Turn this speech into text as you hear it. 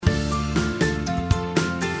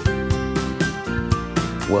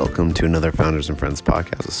Welcome to another Founders and Friends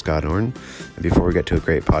podcast with Scott Orn. And before we get to a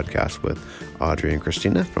great podcast with Audrey and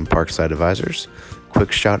Christina from Parkside Advisors,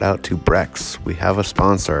 quick shout out to Brex. We have a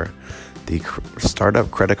sponsor, the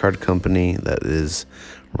startup credit card company that is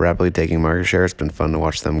rapidly taking market share. It's been fun to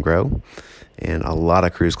watch them grow, and a lot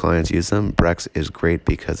of cruise clients use them. Brex is great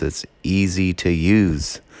because it's easy to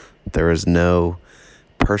use. There is no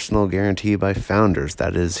personal guarantee by founders.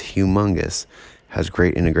 That is humongous. Has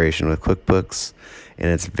great integration with QuickBooks,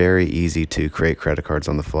 and it's very easy to create credit cards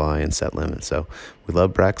on the fly and set limits. So we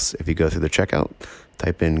love Brex. If you go through the checkout,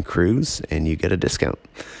 type in cruise and you get a discount.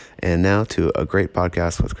 And now to a great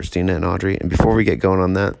podcast with Christina and Audrey. And before we get going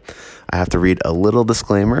on that, I have to read a little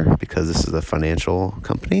disclaimer because this is a financial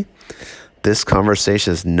company. This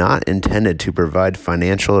conversation is not intended to provide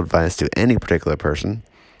financial advice to any particular person.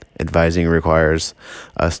 Advising requires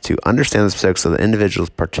us to understand the specifics of the individual's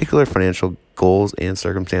particular financial goals and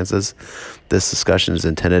circumstances. This discussion is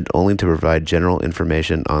intended only to provide general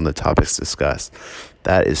information on the topics discussed.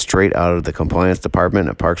 That is straight out of the compliance department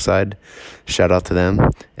at Parkside. Shout out to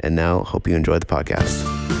them. And now, hope you enjoy the podcast.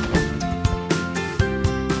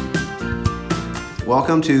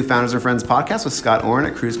 Welcome to Founders and Friends podcast with Scott Orn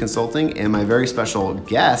at Cruise Consulting. And my very special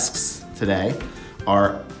guests today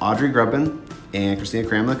are Audrey Grubman and Christina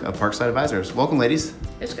Kramlich of Parkside Advisors. Welcome, ladies.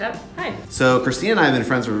 Hey, Scott. Hi. So Christina and I have been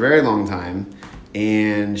friends for a very long time,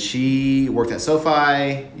 and she worked at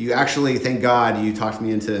SoFi. You actually, thank God, you talked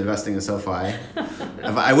me into investing in SoFi.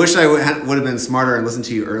 I wish I would have been smarter and listened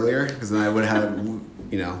to you earlier, because then I would have,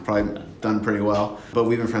 probably done pretty well. But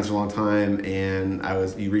we've been friends for a long time, and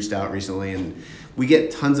you reached out recently, and we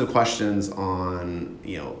get tons of questions on,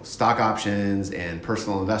 stock options and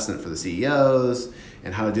personal investment for the CEOs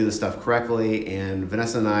and how to do this stuff correctly. And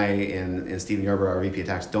Vanessa and I and Stephen Yarber, our VP of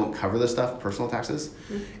Tax, don't cover this stuff, personal taxes.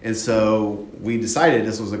 Mm-hmm. And so we decided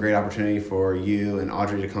this was a great opportunity for you and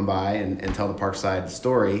Audrey to come by and tell the Parkside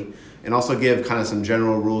story and also give kind of some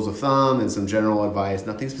general rules of thumb and some general advice.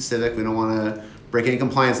 Nothing specific. We don't want to break any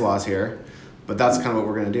compliance laws here. But that's kind of what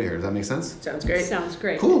we're going to do here. Does that make sense? Sounds great. Sounds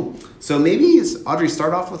great. Cool. So maybe, Audrey,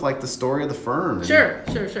 start off with the story of the firm. Sure.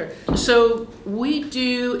 So we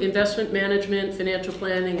do investment management, financial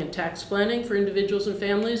planning, and tax planning for individuals and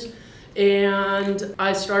families. And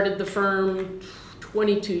I started the firm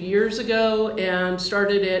 22 years ago and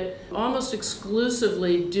started it almost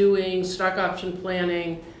exclusively doing stock option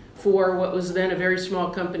planning for what was then a very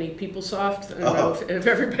small company, PeopleSoft. I don't know if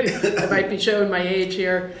everybody, I might be showing my age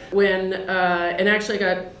here. And actually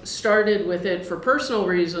got started with it for personal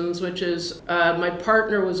reasons, which is my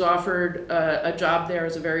partner was offered a job there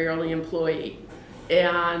as a very early employee.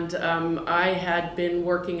 And I had been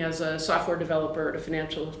working as a software developer at a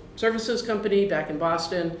financial services company back in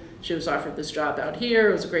Boston. She was offered this job out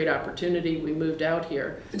here. It was a great opportunity. We moved out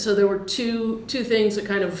here. And so there were two things that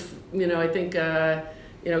kind of, I think,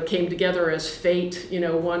 came together as fate.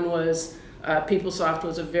 One was PeopleSoft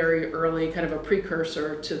was a very early kind of a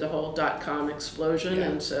precursor to the whole .com explosion, yeah.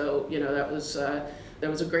 And so that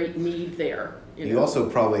was a great need there. You also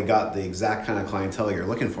probably got the exact kind of clientele you're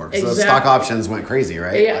looking for, because those stock options went crazy,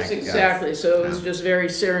 right? Yes, exactly. Yeah. So it was just very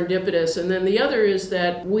serendipitous. And then the other is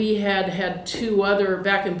that we had two other,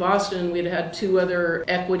 back in Boston, we'd had two other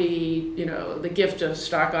equity, the gift of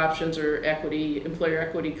stock options or equity, employer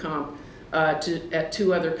equity comp at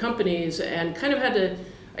two other companies, and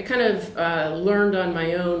I learned on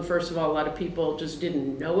my own. First of all, a lot of people just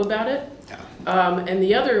didn't know about it. Yeah. And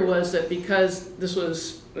the other was that because this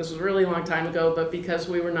was a really long time ago, but because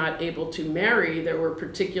we were not able to marry, there were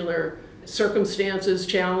particular circumstances,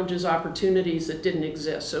 challenges, opportunities that didn't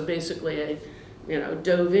exist. So basically I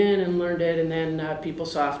dove in and learned it, and then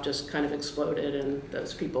PeopleSoft just kind of exploded, and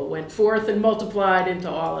those people went forth and multiplied into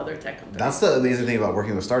all other tech companies. That's the amazing thing about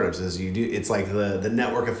working with startups is it's like the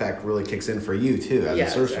network effect really kicks in for you too as a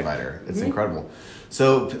service provider. It's incredible.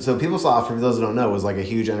 So PeopleSoft, for those who don't know, was like a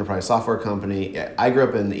huge enterprise software company. I grew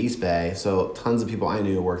up in the East Bay, so tons of people I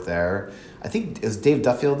knew worked there. I think, is Dave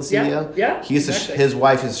Duffield the CEO? Yeah. He used to his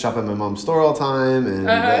wife used to shop at my mom's store all the time,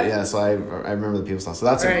 and so I remember the PeopleSoft. So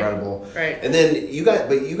that's incredible. Right. And then you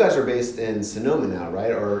guys are based in Sonoma now,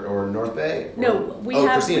 right? Or North Bay? No, we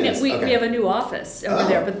have a new office over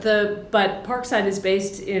there, but Parkside is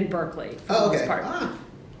based in Berkeley for the most part.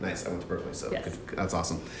 Nice. I went to Berkeley, so yes. That's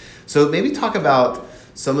awesome. So maybe talk about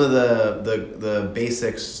some of the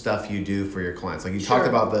basic stuff you do for your clients. Like you talked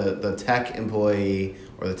about the tech employee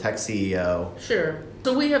or the tech CEO. Sure.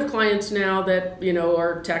 So we have clients now that,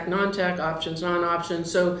 are tech, non-tech, options,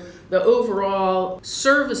 non-options. So the overall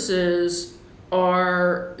services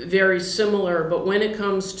are very similar, but when it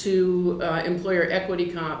comes to employer equity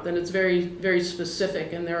comp, then it's very, very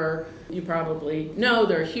specific, and you probably know,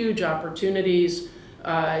 there are huge opportunities,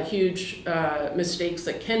 huge mistakes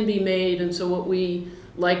that can be made, and so what we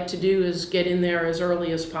like to do is get in there as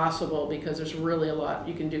early as possible, because there's really a lot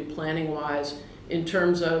you can do planning-wise in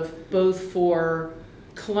terms of both for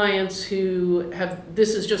clients who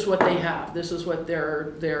this is just what they have, this is what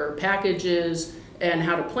their package is, and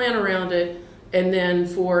how to plan around it. And then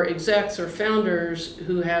for execs or founders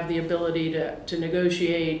who have the ability to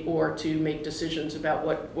negotiate or to make decisions about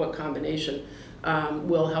what combination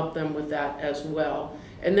will help them with that as well.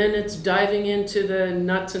 And then it's diving into the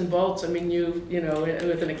nuts and bolts. I mean, you know,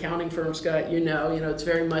 with an accounting firm, Scott, you know, it's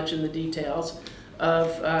very much in the details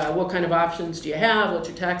of what kind of options do you have, what's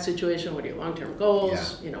your tax situation, what are your long-term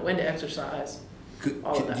goals, you know, when to exercise.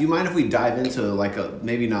 Do you mind if we dive into like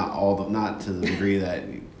maybe not to the degree that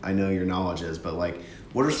I know your knowledge is, but like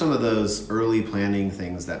what are some of those early planning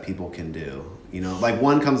things that people can do? You know, like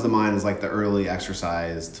one comes to mind is like the early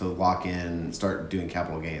exercise to lock in, start doing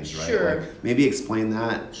capital gains, right? Sure. Like maybe explain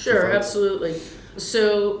that. Sure, absolutely.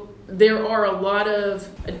 So there are a lot of,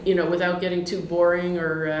 you know, without getting too boring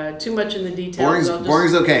or too much in the details.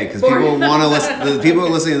 Boring's okay, because people want to listen. The people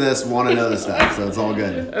listening to this want to know this stuff, so it's all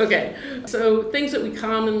good. Okay, so things that we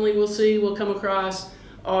commonly will come across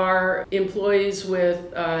are employees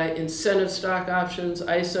with incentive stock options,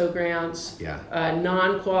 ISO grants,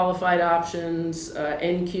 non-qualified options,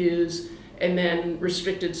 NQs, and then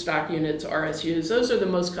restricted stock units, RSUs. Those are the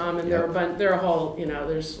most common. Yep. There are a whole, you know,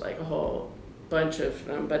 there's like a whole bunch of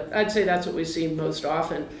them, but I'd say that's what we see most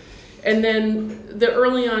often. And then the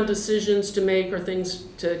early on decisions to make or things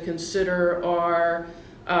to consider are,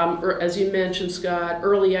 or as you mentioned, Scott,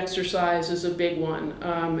 early exercise is a big one.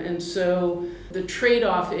 And so the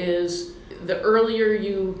trade-off is the earlier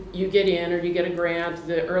you get in or you get a grant,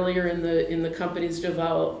 the earlier in the company's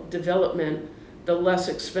development, the less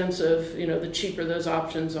expensive, you know, the cheaper those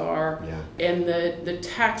options are. Yeah. And the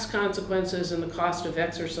tax consequences and the cost of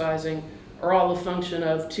exercising are all a function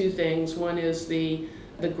of two things. One is the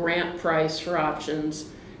grant price for options,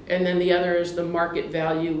 and then the other is the market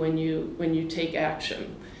value when you take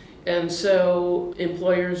action. And so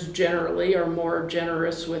employers generally are more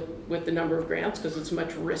generous with the number of grants because it's much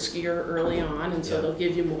riskier early on, and so they'll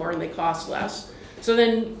give you more and they cost less. So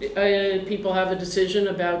then people have a decision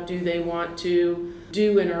about do they want to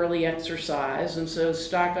do an early exercise, and so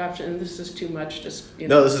stock option, and this is too much, just, you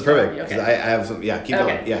know. No, this is perfect, because okay. I have some, keep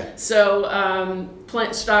going, yeah. So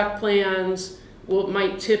stock plans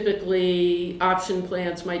option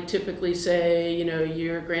plans might typically say, you know,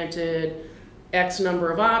 you're granted X number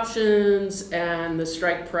of options, and the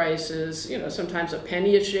strike price is, you know, sometimes a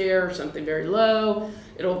penny a share, something very low.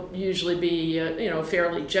 It'll usually be, you know,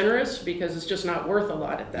 fairly generous because it's just not worth a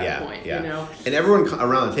lot at that point, you know. And everyone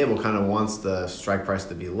around the table kind of wants the strike price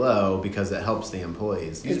to be low because it helps the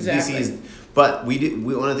employees. Exactly. VCs, but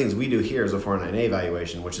one of the things we do here is a 409A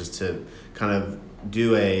valuation, which is to kind of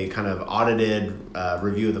do a kind of audited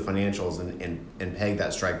review of the financials and peg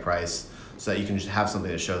that strike price, so that you can just have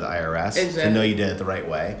something to show the IRS to know you did it the right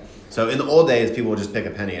way. So in the old days, people would just pick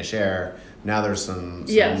a penny a share. Now there's some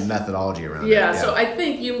methodology around it. Yeah, so I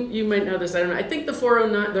think you might know this. I don't know. I think the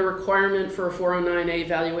requirement for a 409A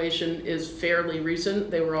valuation is fairly recent.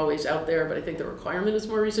 They were always out there, but I think the requirement is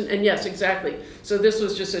more recent. And yes, exactly. So this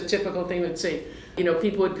was just a typical thing we'd see. You know,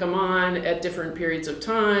 people would come on at different periods of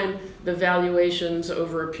time. The valuations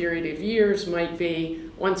over a period of years might be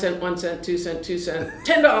 1 cent, 1 cent, 2 cent, 2 cent,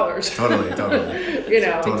 $10. Totally. You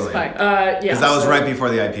know, totally. Because that was right before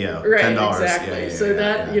the IPO. Right, $10.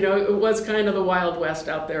 Exactly. You know, it was kind of the Wild West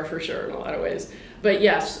out there for sure in a lot of ways. But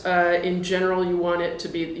yes, in general, you want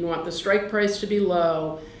the strike price to be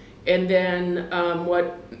low, and then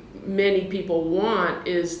what many people want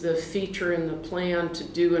is the feature in the plan to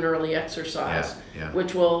do an early exercise,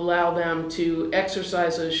 which will allow them to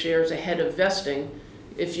exercise those shares ahead of vesting.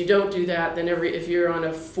 If you don't do that, then if you're on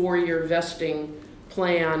a 4-year vesting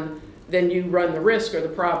plan, then you run the risk or the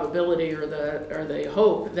probability or the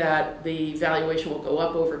hope that the valuation will go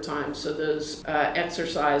up over time. So those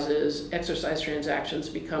exercise transactions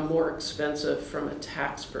become more expensive from a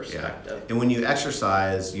tax perspective. Yeah. And when you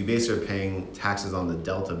exercise, you basically are paying taxes on the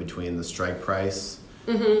delta between the strike price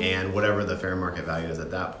and whatever the fair market value is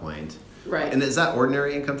at that point. Right. And is that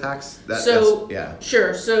ordinary income tax?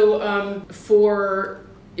 Sure. So for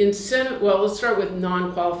incentive, well, let's start with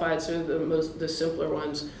non-qualified, so the simpler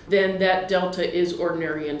ones. Then that delta is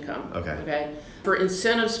ordinary income. Okay. For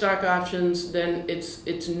incentive stock options, then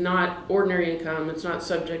it's not ordinary income. It's not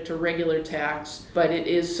subject to regular tax, but it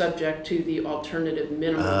is subject to the alternative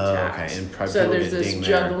minimum tax. Okay. And so there's this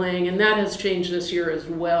juggling, and that has changed this year as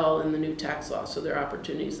well in the new tax law. So there are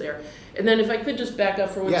opportunities there. And then if I could just back up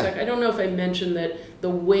for one sec, I don't know if I mentioned that the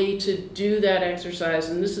way to do that exercise,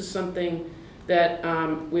 and this is something that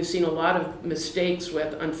we've seen a lot of mistakes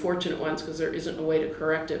with, unfortunate ones, because there isn't a way to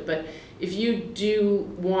correct it. But if you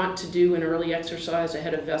do want to do an early exercise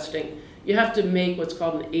ahead of vesting, you have to make what's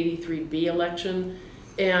called an 83B election,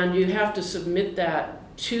 and you have to submit that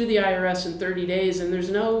to the IRS in 30 days, and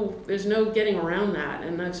there's no getting around that.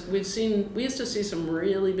 And we used to see some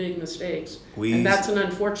really big mistakes, and that's an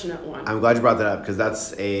unfortunate one. I'm glad you brought that up, because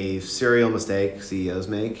that's a serial mistake CEOs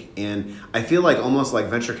make, and I feel like almost like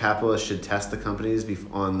venture capitalists should test the companies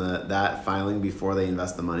on that filing before they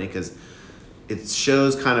invest the money, because it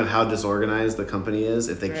shows kind of how disorganized the company is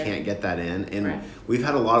if they can't get that in. And we've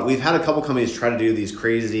had a couple companies try to do these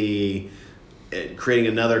crazy, creating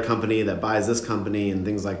another company that buys this company and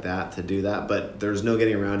things like that to do that, but there's no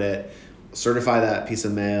getting around it. Certify that piece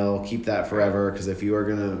of mail, keep that forever, because if your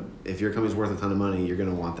company's worth a ton of money, you're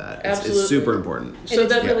gonna want that. It's super important. So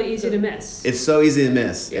that's really easy to miss. It's so easy to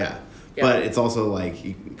miss, but it's also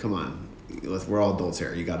like, come on, we're all adults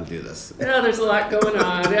here. You got to do this. No, there's a lot going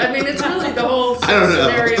on. I mean, it's really the whole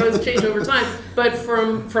scenario has changed over time. But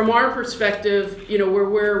from our perspective, where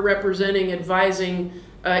we're representing, advising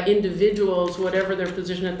individuals, whatever their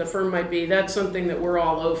position at the firm might be, that's something that we're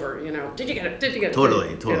all over. Did you get it? Did you get it?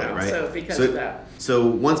 Totally, right. So because of that. So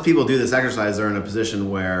once people do this exercise, they're in a position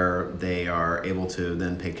where they are able to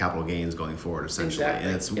then pay capital gains going forward, essentially. Exactly.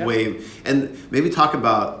 And it's and maybe talk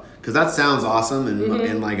about, because that sounds awesome,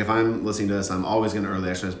 and like if I'm listening to this, I'm always going to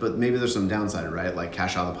early exercise, but maybe there's some downside, right? Like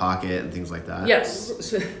cash out of the pocket and things like that.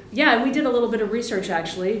 Yes. Yeah, we did a little bit of research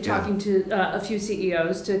actually, talking to a few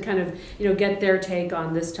CEOs to kind of get their take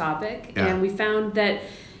on this topic, and we found that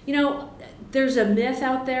there's a myth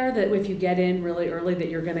out there that if you get in really early that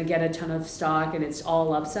you're going to get a ton of stock and it's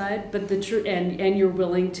all upside, but and you're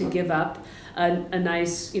willing to give up a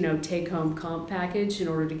nice take home comp package in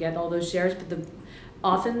order to get all those shares, but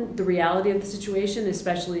often the reality of the situation,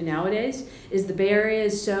 especially nowadays, is the Bay Area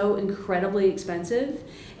is so incredibly expensive,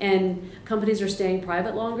 and companies are staying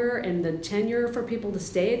private longer, and the tenure for people to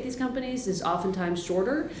stay at these companies is oftentimes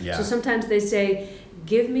shorter. So sometimes they say,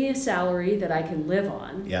 give me a salary that I can live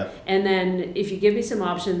on, and then if you give me some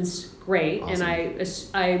options, great. Awesome.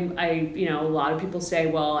 And I a lot of people say,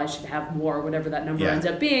 well, I should have more, whatever that number ends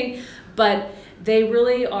up being, but they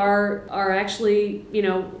really are actually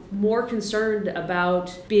more concerned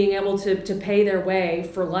about being able to pay their way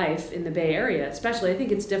for life in the Bay Area, especially. I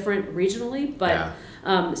think it's different regionally, but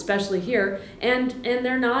especially here, and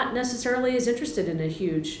they're not necessarily as interested in a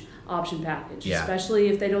huge option package, especially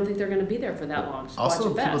if they don't think they're going to be there for that long. So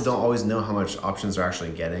also, people don't always know how much options they're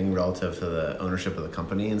actually getting relative to the ownership of the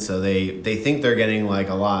company, and so they think they're getting like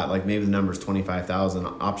a lot, like maybe the number's 25,000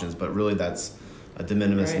 options, but really that's a de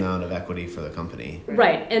minimis amount of equity for the company.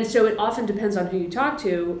 Right, and so it often depends on who you talk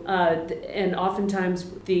to, and oftentimes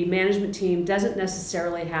the management team doesn't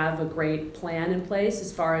necessarily have a great plan in place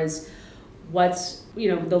as far as what's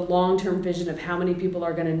the long-term vision of how many people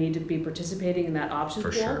are going to need to be participating in that option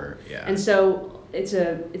pool. For sure, yeah. And so it's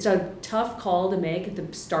a tough call to make at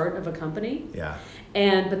the start of a company. Yeah.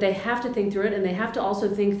 But they have to think through it, and they have to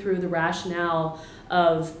also think through the rationale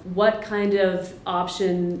of what kind of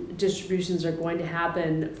option distributions are going to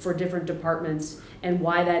happen for different departments and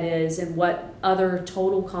why that is, and what other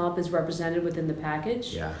total comp is represented within the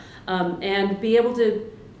package. Yeah. And be able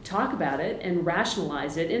to talk about it and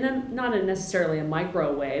rationalize it in not necessarily a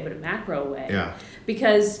micro way, but a macro way. Yeah.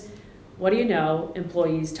 Because what do you know?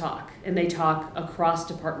 Employees talk, and they talk across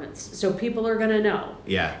departments. So people are going to know.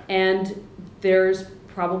 Yeah. And there's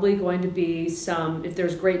probably going to be some, if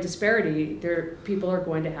there's great disparity, people are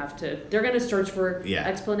going to they're going to search for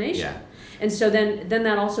explanation. Yeah. And so then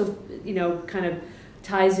that also, kind of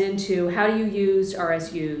ties into how do you use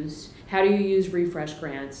RSUs? How do you use refresh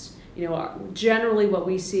grants? Generally what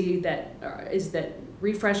we see is that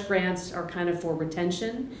refresh grants are kind of for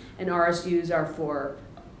retention, and RSUs are for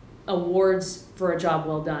awards for a job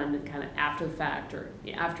well done, kind of after the fact or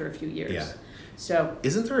after a few years. Yeah. So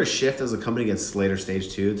isn't there a shift as a company gets later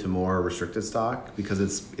stage 2 to more restricted stock because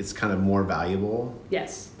it's kind of more valuable?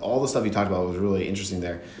 Yes. All the stuff you talked about was really interesting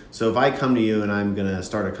there. So if I come to you and I'm gonna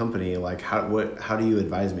start a company, like how do you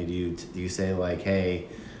advise me? Do you say like, hey,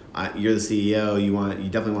 you're the CEO, you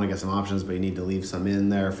definitely want to get some options, but you need to leave some in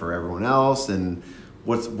there for everyone else, and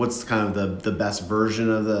what's kind of the best version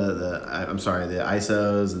of the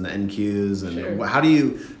ISOs and the NQs, and Sure. how do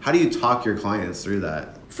you talk your clients through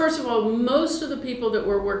that? First of all, most of the people that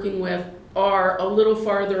we're working with are a little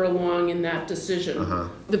farther along in that decision. Uh-huh.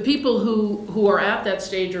 The people who are at that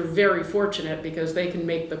stage are very fortunate because they can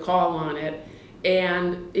make the call on it.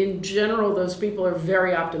 And in general, those people are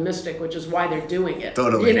very optimistic, which is why they're doing it.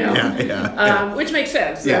 Totally. You know? Yeah. Which makes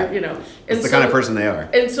sense. Yeah. You know. It's the kind of person they are.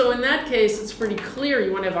 And so in that case, it's pretty clear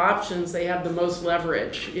you want to have options. They have the most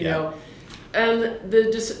leverage, you know. And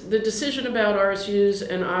the decision about RSUs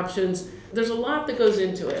and options, there's a lot that goes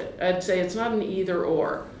into it. I'd say it's not an either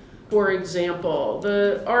or. For example,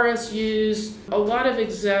 the RSUs, a lot of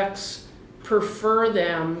execs prefer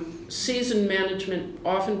them. Seasoned management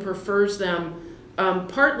often prefers them,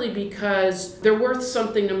 partly because they're worth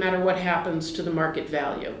something no matter what happens to the market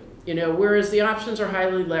value. You know, whereas the options are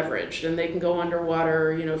highly leveraged and they can go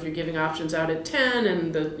underwater, you know, if you're giving options out at 10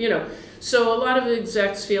 and so a lot of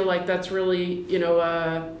execs feel like that's really, you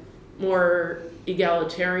know, more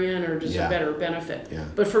egalitarian or just a better benefit. Yeah.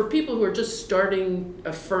 But for people who are just starting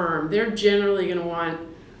a firm, they're generally going to want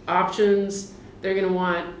options. They're going to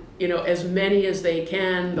want, you know, as many as they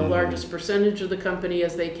can, the largest percentage of the company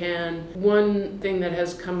as they can. One thing that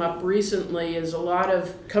has come up recently is a lot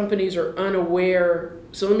of companies are unaware.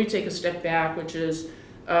 So let me take a step back, which is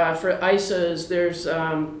for ISOs,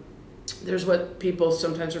 there's what people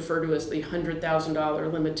sometimes refer to as the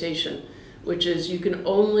 $100,000 limitation, which is you can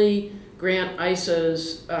only grant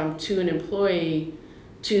ISOs to an employee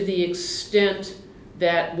to the extent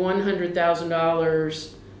that $100,000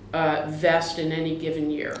 vest in any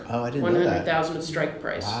given year. Oh, I didn't know that. 100,000 of strike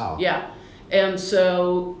price. Wow. Yeah. And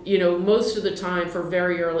so, you know, most of the time for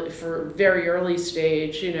very early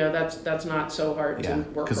stage, you know, that's not so hard to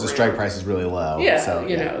work because the around. strike price is really low. Yeah, so,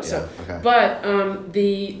 okay. But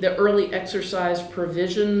the early exercise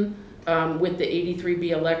provision with the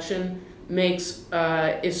 83B election makes,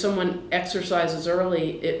 if someone exercises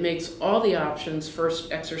early, it makes all the options first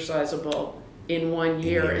exercisable in 1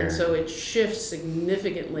 year. And so it shifts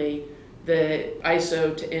significantly the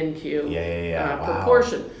ISO to NQ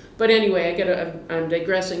proportion. But anyway, I'm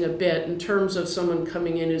digressing a bit. In terms of someone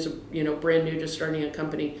coming in who's brand new, just starting a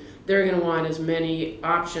company, they're going to want as many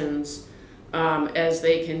options as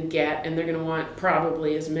they can get, and they're going to want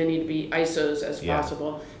probably as many to be ISOs as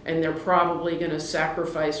possible, and they're probably going to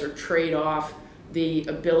sacrifice or trade off the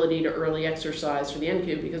ability to early exercise for the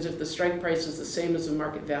NQ, because if the strike price is the same as the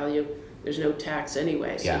market value, there's no tax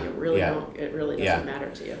anyway, so it really doesn't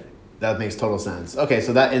matter to you. That makes total sense. Okay,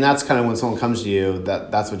 so that's kind of when someone comes to you,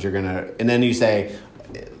 that's what you're gonna, and then you say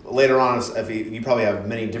later on, if you probably have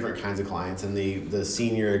many different kinds of clients, and the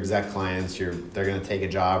senior exec clients, they're gonna take a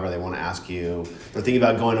job or they want to ask you, they're thinking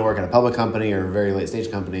about going to work at a public company or a very late stage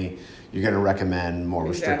company, you're gonna recommend more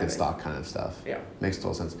restricted stock kind of stuff. Yeah, makes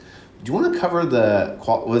total sense. Do you want to cover the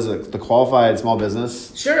qualified small business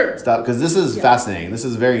stuff? Because this is fascinating. This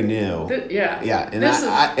is very new. And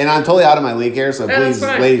I'm totally out of my league here, so please,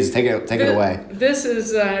 ladies, take it away. This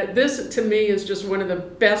to me is just one of the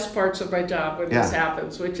best parts of my job when this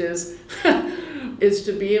happens, which is is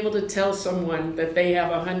to be able to tell someone that they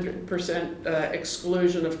have 100%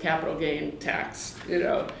 exclusion of capital gain tax. You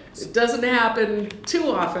know, it doesn't happen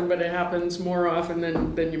too often, but it happens more often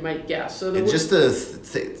than you might guess. So just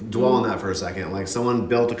to dwell on that for a second, like someone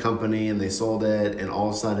built a company and they sold it, and all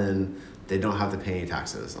of a sudden they don't have to pay any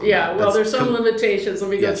taxes. Well, there's some limitations.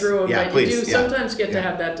 Let me go through them. Yeah, but please. You do sometimes get to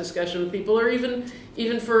have that discussion with people, or even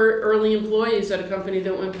for early employees at a company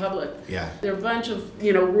that went public. Yeah. There are a bunch of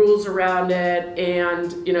rules around it, and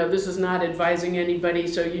this is not advising anybody.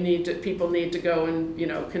 So people need to go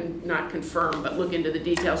and not confirm, but look into the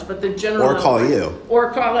details. But the general or call you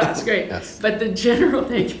or call us. Great. Yes. But the general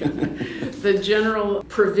the general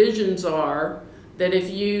provisions are that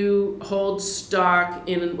if you hold stock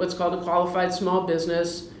in what's called a qualified small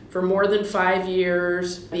business for more than 5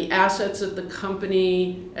 years, the assets of the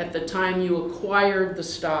company at the time you acquired the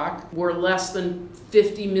stock were less than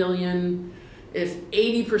 $50 million. If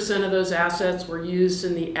 80% of those assets were used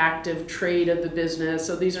in the active trade of the business,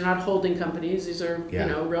 so these are not holding companies, these are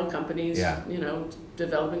real companies,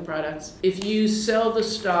 developing products. If you sell the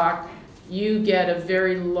stock, you get a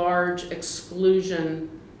very large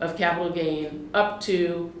exclusion of capital gain up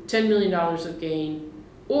to $10 million of gain,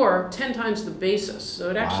 or 10 times the basis. So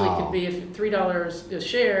it actually could be, if $3 a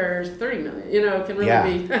share, $30 million. It can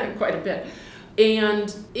really be quite a bit.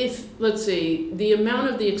 And if, let's see, the amount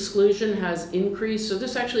of the exclusion has increased, so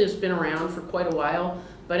this actually has been around for quite a while,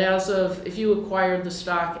 But as of, if you acquired the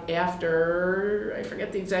stock after, I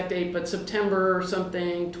forget the exact date, but September or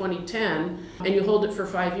something, 2010, and you hold it for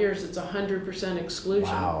 5 years, it's 100% exclusion.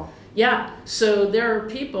 Wow. Yeah, so there are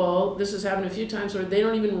people, this has happened a few times, where they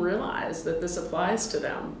don't even realize that this applies to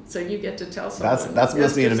them. So you get to tell someone. That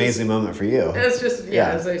must be an amazing moment for you. It's just,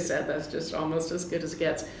 as I said, that's just almost as good as it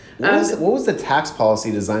gets. What was the tax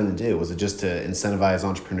policy designed to do? Was it just to incentivize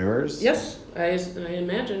entrepreneurs? Yes, I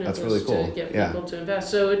imagine it That's was really cool. to get people to invest.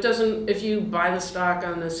 So it doesn't, if you buy the stock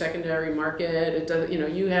on the secondary market, it doesn't,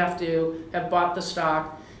 you have to have bought the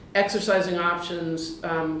stock. Exercising options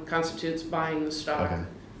constitutes buying the stock. Okay.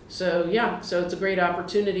 So so it's a great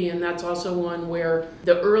opportunity, and that's also one where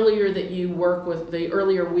the earlier we work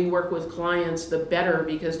with clients, the better,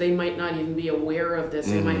 because they might not even be aware of this.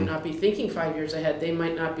 They might not be thinking 5 years ahead. They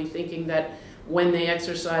might not be thinking that when they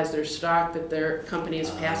exercise their stock, that their company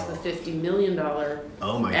has passed the $50 million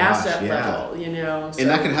asset level. And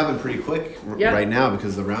that can happen pretty quick right now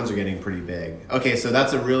because the rounds are getting pretty big. Okay, so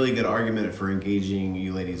that's a really good argument for engaging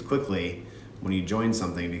you ladies quickly when you join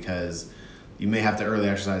something, because you may have to early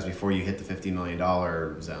exercise before you hit the $50 million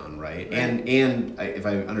zone, right? And if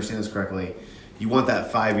I understand this correctly, you want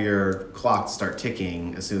that 5-year clock to start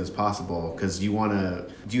ticking as soon as possible, because do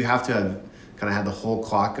you have to have kind of had the whole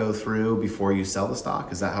clock go through before you sell the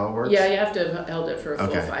stock? Is that how it works? Yeah, you have to have held it for a full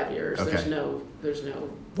Okay. 5 years. Okay. There's no.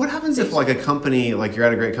 What happens if like a company, like you're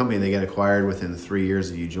at a great company, they get acquired within 3 years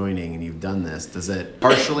of you joining and you've done this? Does it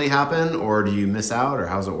partially happen, or do you miss out, or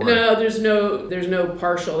how's it work? No, there's no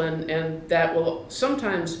partial, and that will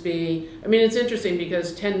sometimes be, I mean, it's interesting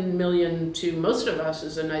because 10 million to most of us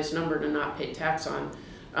is a nice number to not pay tax on.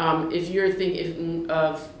 If you're thinking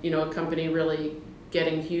of, a company really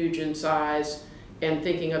getting huge in size and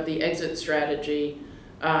thinking of the exit strategy,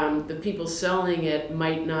 the people selling it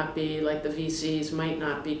might not be, like the VCs might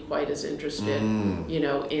not be quite as interested,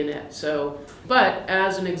 in it. So, but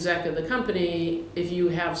as an exec of the company, if you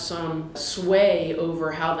have some sway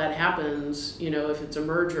over how that happens, if it's a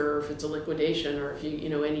merger, or if it's a liquidation, or if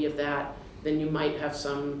you, any of that, then you might have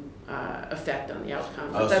some effect on the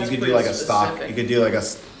outcome. But so you could do like a stock. You could do like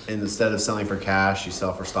instead of selling for cash, you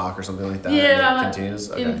sell for stock or something like that. Yeah, and it continues?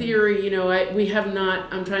 Okay. In theory, we have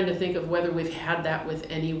not. I'm trying to think of whether we've had that with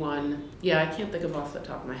anyone. Yeah, I can't think of off the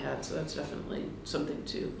top of my head. So that's definitely something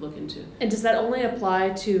to look into. And does that only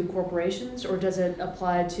apply to corporations, or does it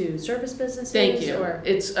apply to service businesses? Thank you. Or?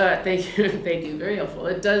 It's thank you. Very helpful.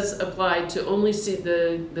 It does apply to only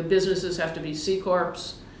the businesses have to be C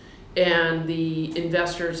corps. And the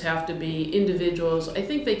investors have to be individuals. I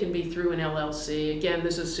think they can be through an LLC. Again,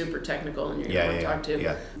 this is super technical, and you're going to talk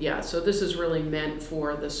to. Yeah. So this is really meant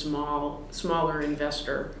for the smaller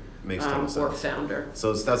investor. Makes total sense. Or founder.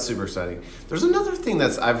 So that's super exciting. There's another thing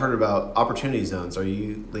I've heard about, opportunity zones. Are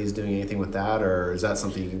you ladies doing anything with that, or is that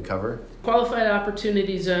something you can cover? Qualified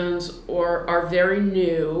opportunity zones are very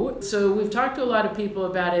new. So we've talked to a lot of people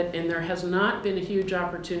about it, and there has not been a huge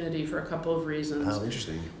opportunity for a couple of reasons. Oh,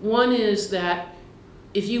 interesting. One is that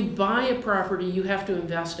if you buy a property, you have to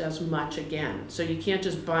invest as much again. So you can't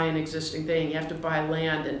just buy an existing thing. You have to buy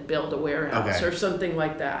land and build a warehouse or something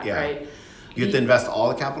like that, right? You have to invest all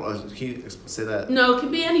the capital. Can you say that? No, it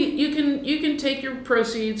can be any. You can take your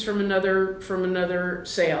proceeds from another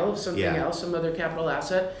sale of something else, some other capital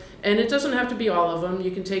asset, and it doesn't have to be all of them.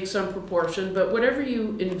 You can take some proportion, but whatever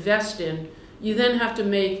you invest in, you then have to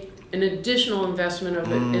make an additional investment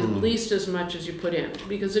of it at least as much as you put in,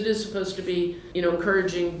 because it is supposed to be,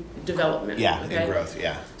 encouraging development. And growth.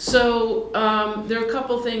 Yeah. So there are a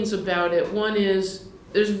couple things about it. One is,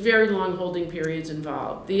 there's very long holding periods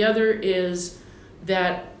involved. The other is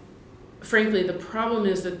that, frankly, the problem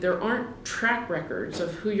is that there aren't track records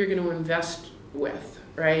of who you're going to invest with,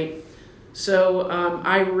 right? So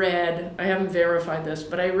I haven't verified this,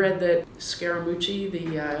 but I read that Scaramucci,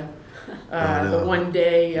 the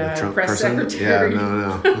one-day press secretary,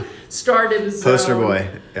 started his poster boy,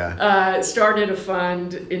 started a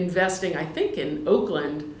fund investing, I think, in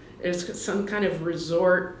Oakland. It's some kind of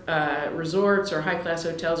resorts or high-class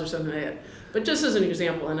hotels or something like that. But just as an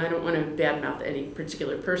example, and I don't want to badmouth any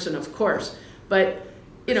particular person, of course, but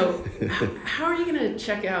how are you going to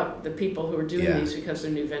check out the people who are doing these because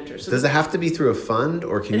they're new ventures? So does it have to be through a fund,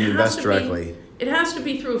 or can you invest directly? It has to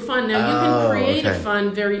be through a fund. Now, you can create a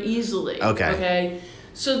fund very easily. Okay.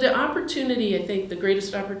 So the opportunity, I think, the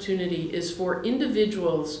greatest opportunity is for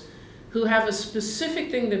individuals who have a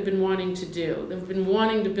specific thing they've been wanting to do. They've been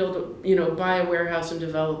wanting to build, buy a warehouse and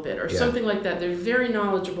develop it, or something like that. They're very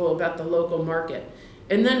knowledgeable about the local market.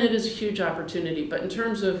 And then it is a huge opportunity. But in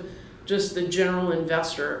terms of just the general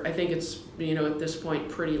investor, I think it's, at this point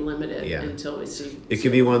pretty limited until we see. It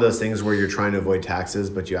could be one of those things where you're trying to avoid taxes,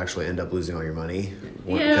 but you actually end up losing all your money.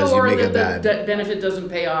 Yeah, or the benefit doesn't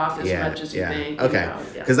pay off as much as you think. Okay.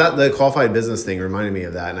 Because the qualified business thing reminded me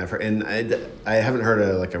of that, and I haven't heard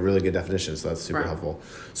a really good definition, so that's super helpful.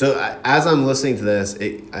 So as I'm listening to this,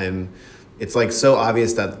 it's like so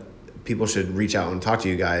obvious that people should reach out and talk to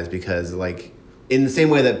you guys, because like, in the same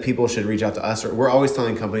way that people should reach out to us, or we're always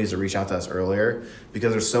telling companies to reach out to us earlier,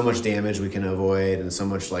 because there's so much damage we can avoid and so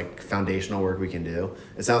much like foundational work we can do.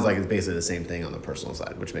 It sounds like it's basically the same thing on the personal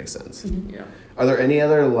side, which makes sense. Mm-hmm. Yeah. Are there any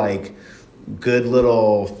other like good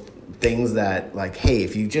little things that like, hey,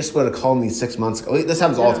 if you just would have called me 6 months ago, this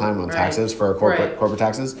happens all the time on taxes for corporate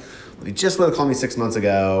taxes. If you just would have called me 6 months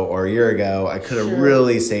ago or a year ago, I could have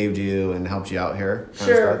really saved you and helped you out here.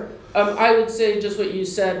 Sure. I would say just what you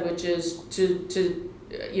said, which is to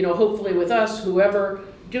hopefully with us, whoever,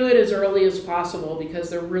 do it as early as possible, because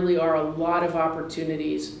there really are a lot of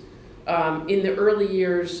opportunities. In the early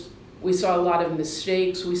years, we saw a lot of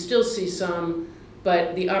mistakes. We still see some,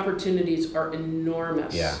 but the opportunities are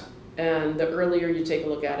enormous. Yeah. And the earlier you take a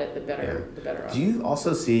look at it, the better off. Do you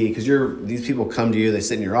also see, because these people come to you, they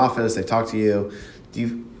sit in your office, they talk to you.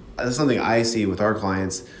 That's something I see with our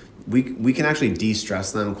clients. We can actually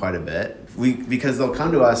de-stress them quite a bit. Because they'll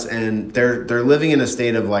come to us and they're living in a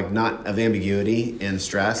state of like not of ambiguity and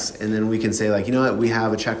stress, and then we can say like, you know what, we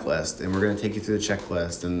have a checklist and we're going to take you through the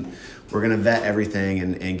checklist and we're going to vet everything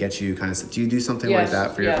and get you kind of. Do you do something like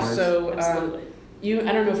that for your clients? So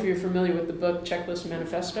I don't know if you're familiar with the book Checklist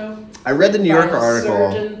Manifesto. I read the New Yorker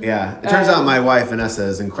article. Yeah, it turns out my wife Vanessa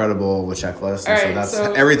is incredible with checklists, and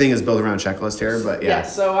so everything is built around checklist here. But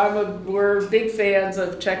so we're big fans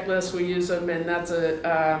of checklists. We use them, and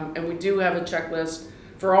and we do have a checklist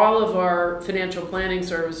for all of our financial planning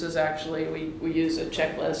services. Actually, we use a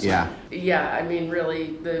checklist. Yeah. I mean,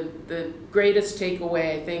 really, the greatest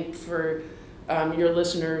takeaway I think for your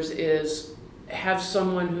listeners is, have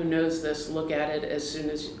someone who knows this look at it as soon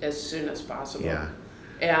as possible. Yeah.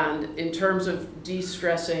 And in terms of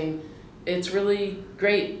de-stressing, it's really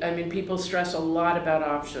great. I mean, people stress a lot about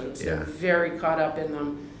options. Yeah. They're very caught up in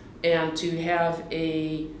them. And to have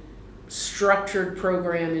a structured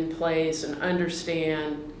program in place and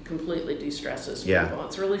understand completely de-stresses people. Yeah.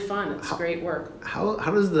 It's really fun. It's great work. How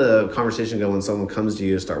does the conversation go when someone comes to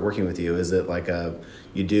you to start working with you? Is it like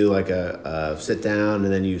you do like a sit down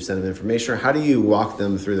and then you send them information, or how do you walk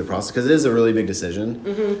them through the process? Because it is a really big decision.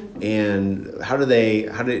 Mm-hmm. And how do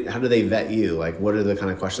they vet you? Like, what are the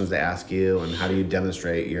kind of questions they ask you, and how do you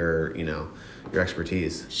demonstrate your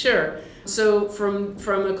expertise? Sure. So from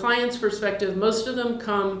a client's perspective, most of them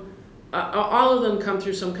all of them come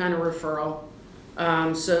through some kind of referral.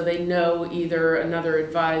 So they know either another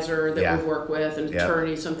advisor that we've worked with, an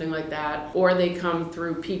attorney, something like that, or they come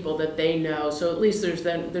through people that they know. So at least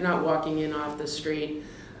they're not walking in off the street.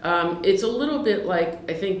 It's a little bit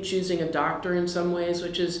like, I think, choosing a doctor in some ways,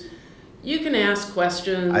 which is, you can ask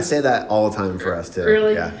questions. I say that all the time for us too.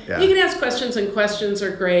 Really? Yeah. You can ask questions, and questions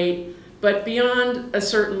are great, but beyond a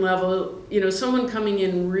certain level, someone coming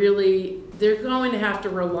in really, they're going to have to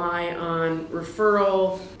rely on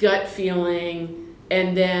referral, gut feeling,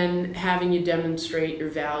 and then having you demonstrate your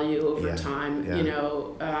value over time.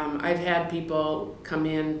 Yeah. I've had people come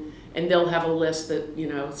in and they'll have a list that,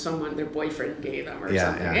 their boyfriend gave them or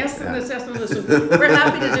something. Ask them this, ask them this. We're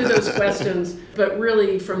happy to do those questions, but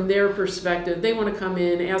really from their perspective, they want to come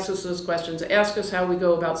in, ask us those questions, ask us how we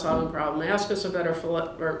go about solving a problem, ask us about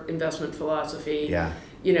our investment philosophy,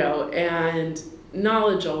 and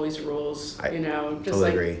knowledge always rules, just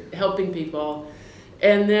totally agree. Helping people.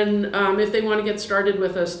 And then if they want to get started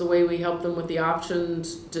with us, the way we help them with the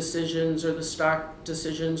options decisions or the stock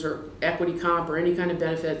decisions or equity comp or any kind of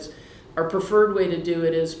benefits, our preferred way to do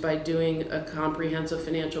it is by doing a comprehensive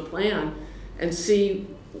financial plan and see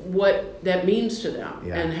what that means to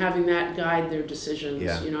them and having that guide their decisions,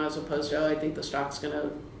 as opposed to, I think the stock's going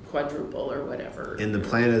to quadruple or whatever. And the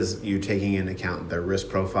plan is you taking into account their risk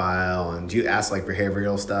profile, and do you ask like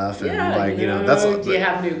behavioral stuff and do you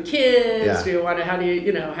have new kids? Yeah. Do you want to how do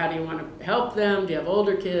you want to help them? Do you have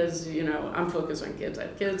older kids? I'm focused on kids. I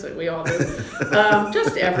have kids, like we all do.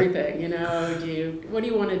 Just everything, what do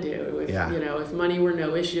you want to do? If money were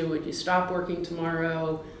no issue, would you stop working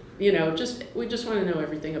tomorrow? We just want to know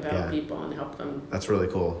everything about people and help them. That's really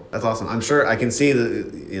cool. That's awesome. I'm sure I can see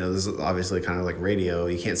this is obviously kind of like radio.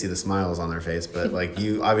 You can't see the smiles on their face, but like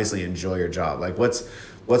you obviously enjoy your job. Like what's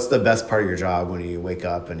the best part of your job when you wake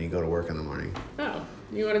up and you go to work in the morning? Oh,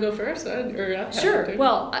 you want to go first? Sure.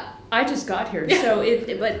 Well, I just got here, so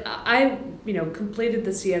but I completed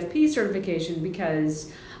the CFP certification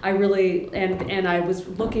because I really and I was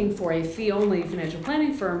looking for a fee-only financial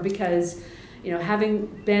planning firm because, having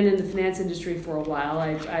been in the finance industry for a while,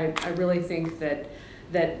 I really think that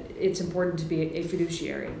it's important to be a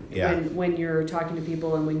fiduciary when you're talking to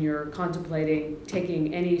people and when you're contemplating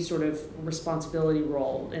taking any sort of responsibility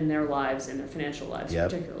role in their lives and their financial lives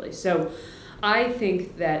particularly. So I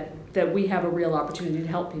think that we have a real opportunity to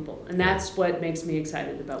help people, and that's what makes me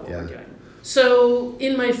excited about what we're doing. So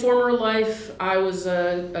in my former life, I was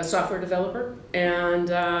a software developer, and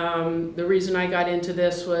the reason I got into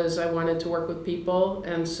this was I wanted to work with people,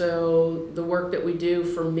 and so the work that we do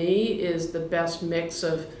for me is the best mix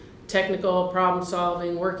of technical problem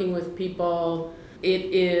solving, working with people.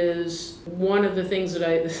 It is one of the things that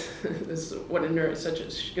this is what a nerd,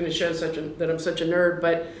 going to show that I'm such a nerd,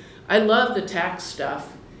 but I love the tax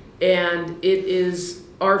stuff, and it is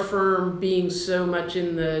our firm being so much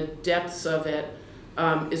in the depths of it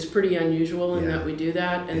is pretty unusual in that we do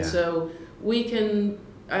that. And so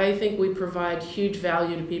I think we provide huge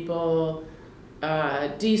value to people,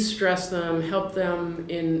 de-stress them, help them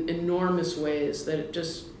in enormous ways that it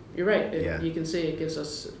just, you're right, you can see it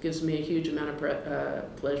gives me a huge amount of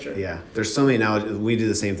pleasure. Yeah, there's so many now, we do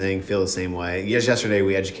the same thing, feel the same way. Yesterday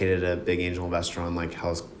we educated a big angel investor on like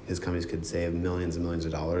how his companies could save millions and millions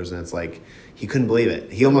of dollars, and it's like he couldn't believe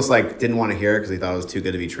it. He almost like didn't want to hear it because he thought it was too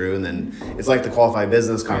good to be true. And then it's like the qualified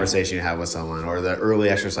business conversation you have with someone, or the early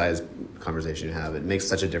exercise conversation you have. It makes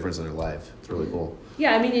such a difference in their life. It's really cool.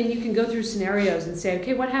 Yeah, I mean, and you can go through scenarios and say,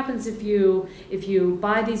 okay, what happens if you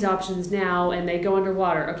buy these options now and they go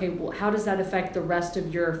underwater? Okay, well, how does that affect the rest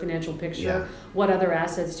of your financial picture? Yeah. What other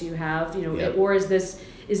assets do you have? Or is this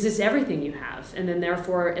everything you have? And then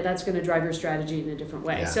therefore that's going to drive your strategy in a different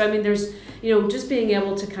way. Yeah. So I mean, there's just being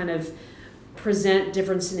able to kind of present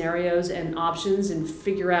different scenarios and options and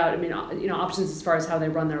figure out, options as far as how they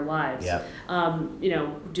run their lives. Yeah.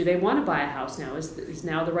 Do they want to buy a house now? Is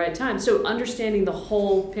now the right time? So understanding the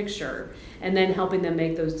whole picture and then helping them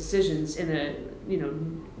make those decisions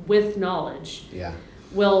with knowledge. Yeah.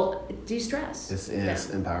 Will de-stress. It's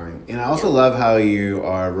empowering. And I also love how you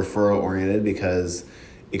are referral oriented, because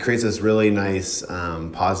it creates this really nice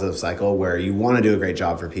positive cycle where you want to do a great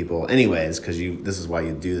job for people anyways, because this is why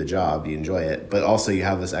you do the job, you enjoy it, but also you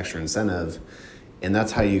have this extra incentive, and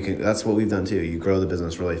that's how that's what we've done too. You grow the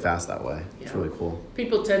business really fast that way. Yeah. It's really cool.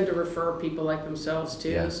 People tend to refer people like themselves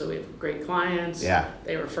too, so we have great clients. Yeah.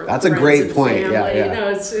 They refer That's a great point. Family.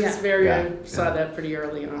 Yeah. It's very, I saw that pretty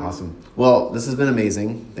early on. Awesome. Well, this has been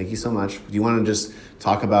amazing. Thank you so much. Do you want to just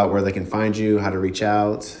talk about where they can find you, how to reach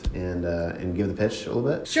out, and give the pitch a little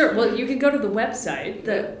bit? Sure. Well, you can go to the website,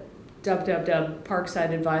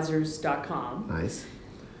 www.parksideadvisors.com. Nice.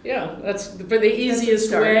 Yeah, that's for the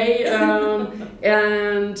easiest way.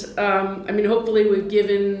 Hopefully we've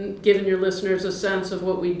given your listeners a sense of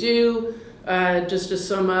what we do. Just to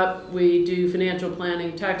sum up, we do financial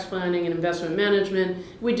planning, tax planning, and investment management.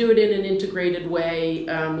 We do it in an integrated way,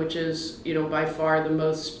 which is, by far the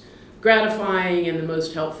most gratifying and the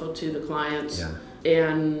most helpful to the clients. Yeah.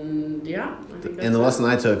 And I think that's the lesson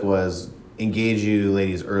I took was engage you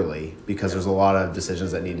ladies early, because there's a lot of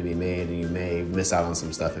decisions that need to be made, and you may miss out on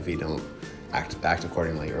some stuff if you don't act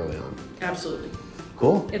accordingly early on. Absolutely.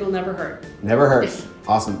 Cool. It'll never hurt. Never hurts.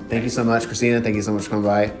 Awesome. Thank you so much, Christina. Thank you so much for coming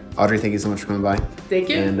by. Audrey, thank you so much for coming by. Thank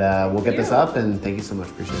you. And we'll get this up, and thank you so much.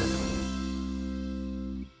 Appreciate it.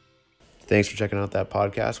 Thanks for checking out that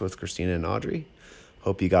podcast with Christina and Audrey.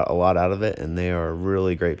 Hope you got a lot out of it, and they are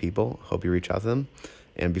really great people. Hope you reach out to them.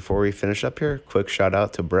 And before we finish up here, quick shout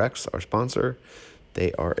out to Brex, our sponsor.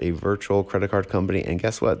 They are a virtual credit card company, and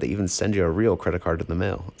guess what? They even send you a real credit card in the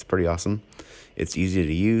mail. It's pretty awesome. It's easy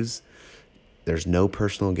to use. There's no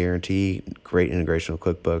personal guarantee. Great integration with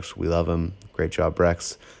QuickBooks. We love them. Great job,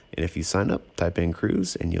 Brex. And if you sign up, type in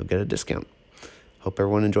Cruise, and you'll get a discount. Hope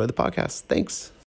everyone enjoyed the podcast. Thanks.